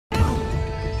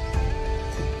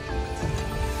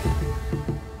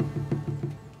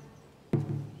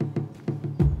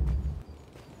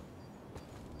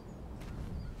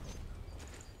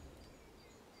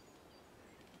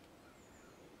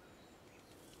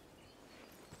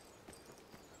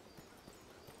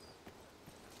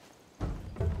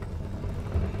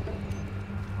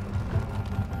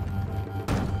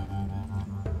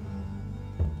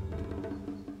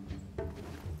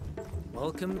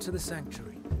Welcome to the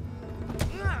sanctuary.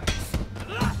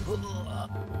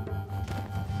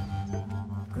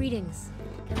 Greetings.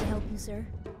 Can I help you, sir?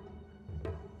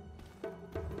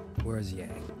 Where's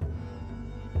Yang?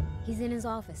 He's in his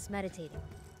office, meditating.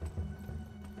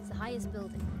 It's the highest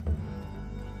building.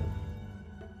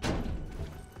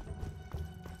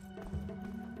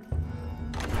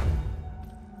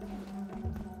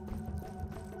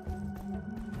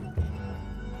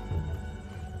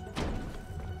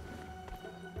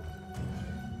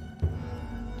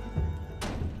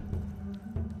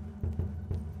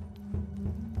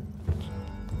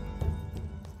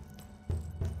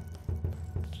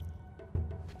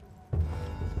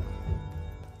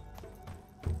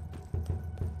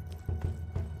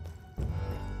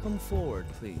 Come forward,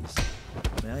 please.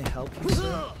 May I help you,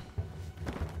 sir?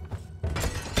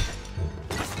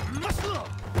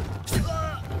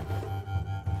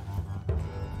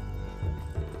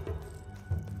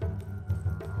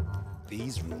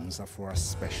 These rooms are for us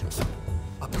special.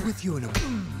 I'll be with you in a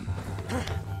moment.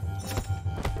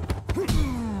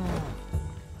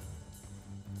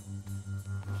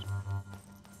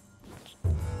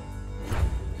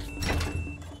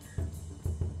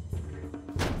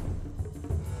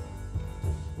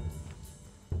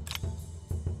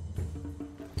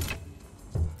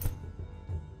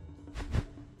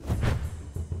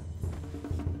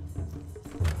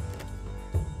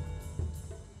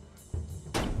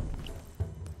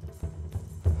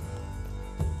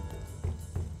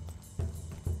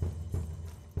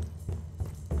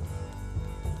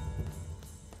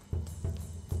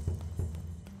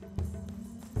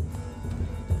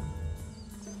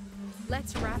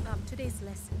 Let's wrap up today's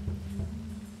lesson.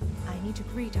 I need to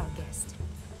greet our guest.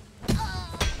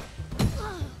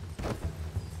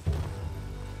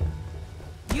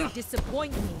 You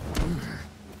disappoint me.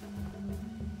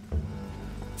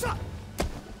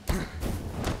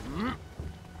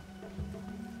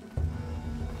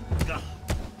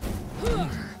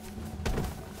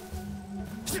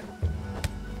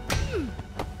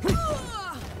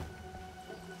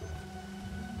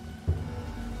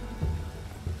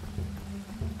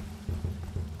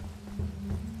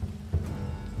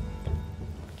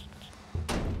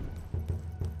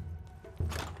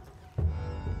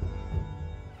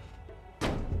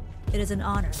 It is an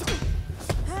honor.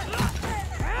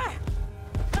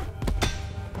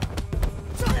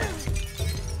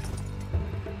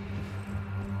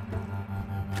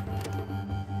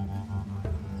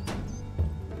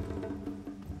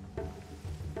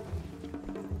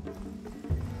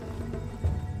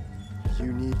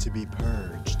 You need to be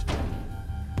purged.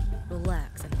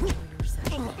 Relax and enjoy your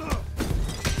session.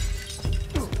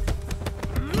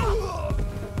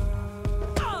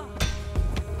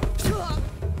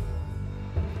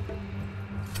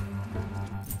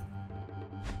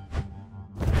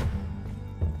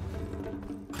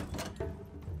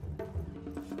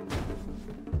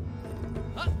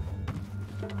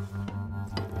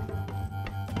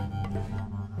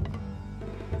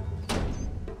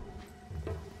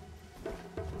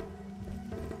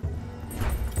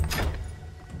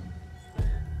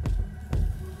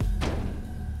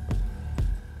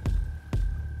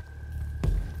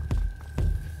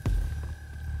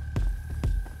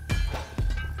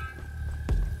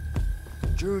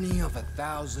 Journey of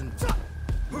 1,000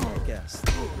 Guest.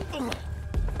 Oh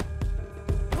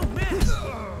man!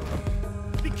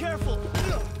 Be careful!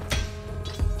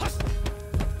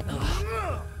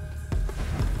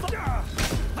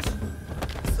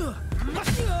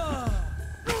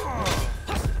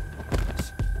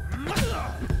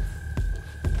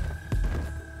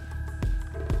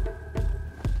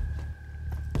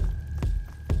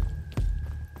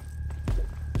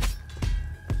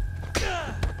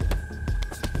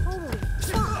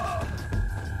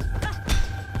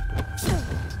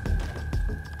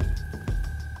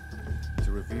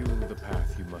 To review the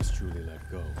path you must truly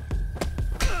let go.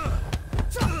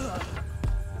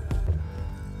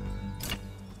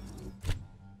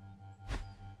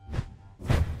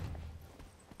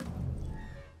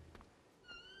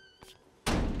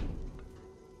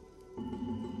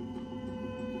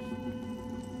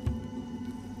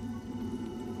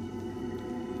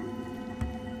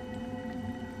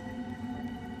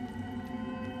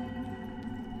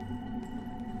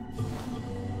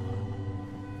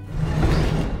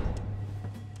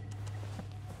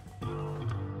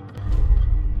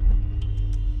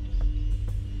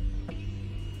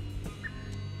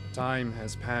 Time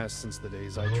has passed since the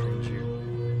days I trained you.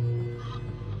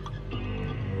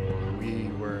 We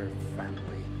were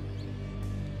family.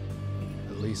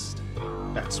 At least,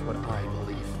 that's what I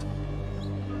believed.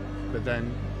 But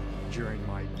then, during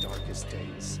my darkest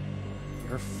days,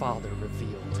 her father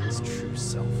revealed his true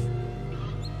self.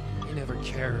 He never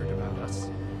cared about us.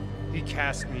 He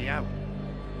cast me out.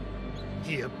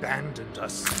 He abandoned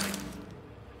us.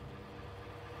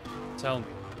 Tell me,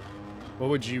 what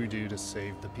would you do to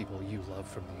save the people you love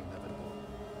from the inevitable?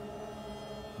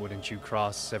 Wouldn't you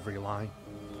cross every line?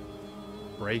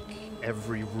 Break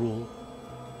every rule?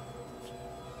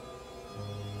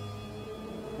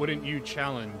 Wouldn't you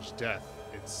challenge death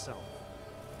itself?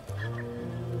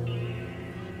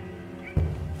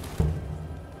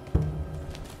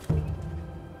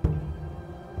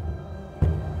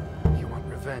 You want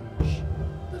revenge,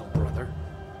 little brother?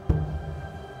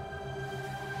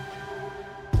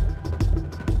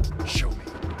 Show me.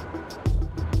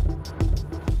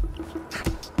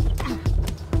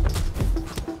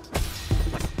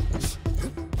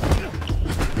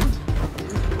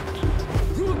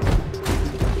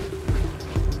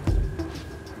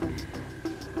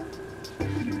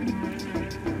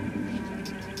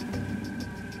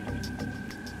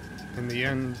 In the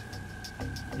end,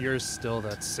 you're still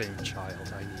that same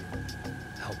child I knew.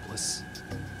 Helpless.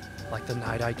 Like the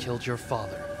night I killed your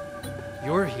father.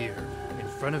 You're here, in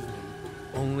front of me,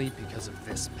 only because of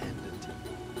this pendant.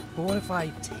 But what if I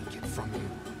take it from you?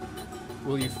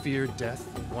 Will you fear death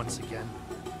once again?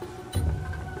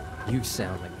 You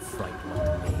sound like a frightened one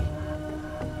to me.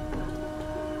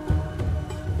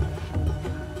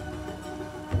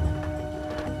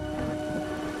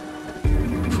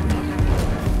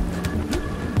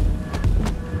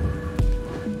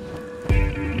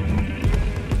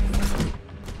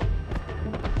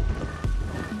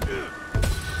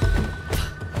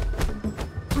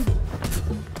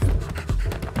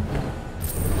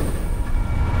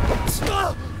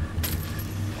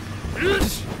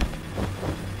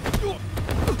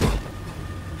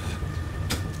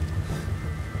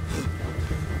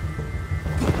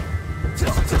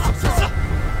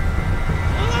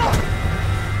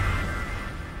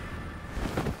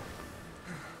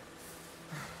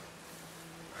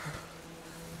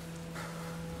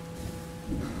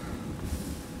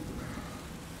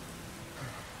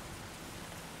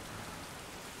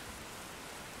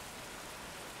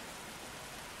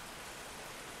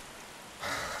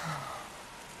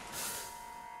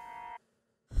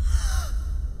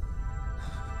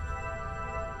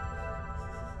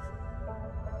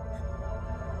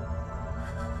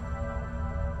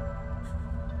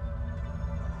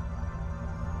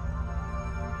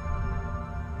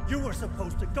 You were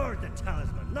supposed to guard the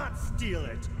talisman, not steal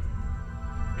it!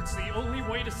 It's the only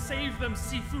way to save them,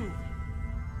 Sifu!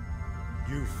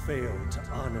 You failed to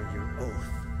honor your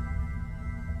oath.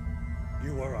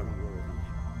 You are unworthy.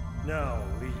 Now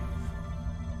leave.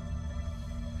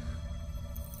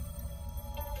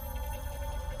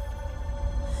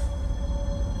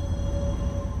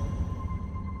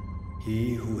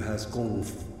 He who has Gong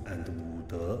Fu and Wu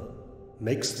De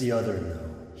makes the other know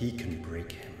he can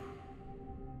break him.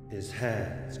 His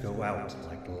hands go out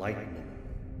like lightning,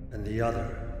 and the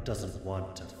other doesn't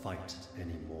want to fight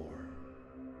anymore.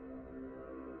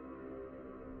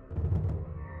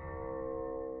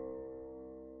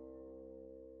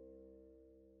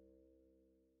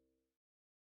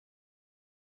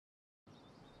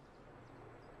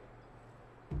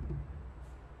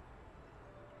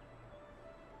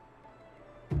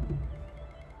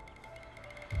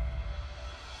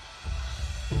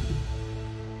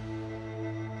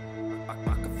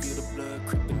 I can feel the blood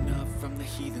creeping up from the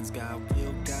heathens. Got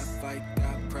will, got fight,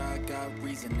 got pride, got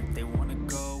reason. If they wanna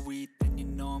go eat, then you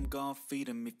know I'm gon' feed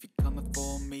them. If you're coming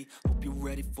for me, hope you're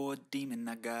ready for a demon.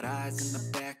 I got eyes in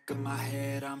the back of my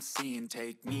head, I'm seeing.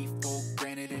 Take me for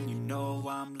granted and you know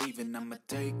I'm leaving. I'ma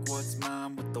take what's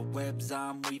mine with the webs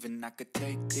I'm weaving. I could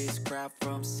take this crowd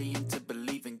from seeing to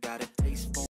believing. Got a taste for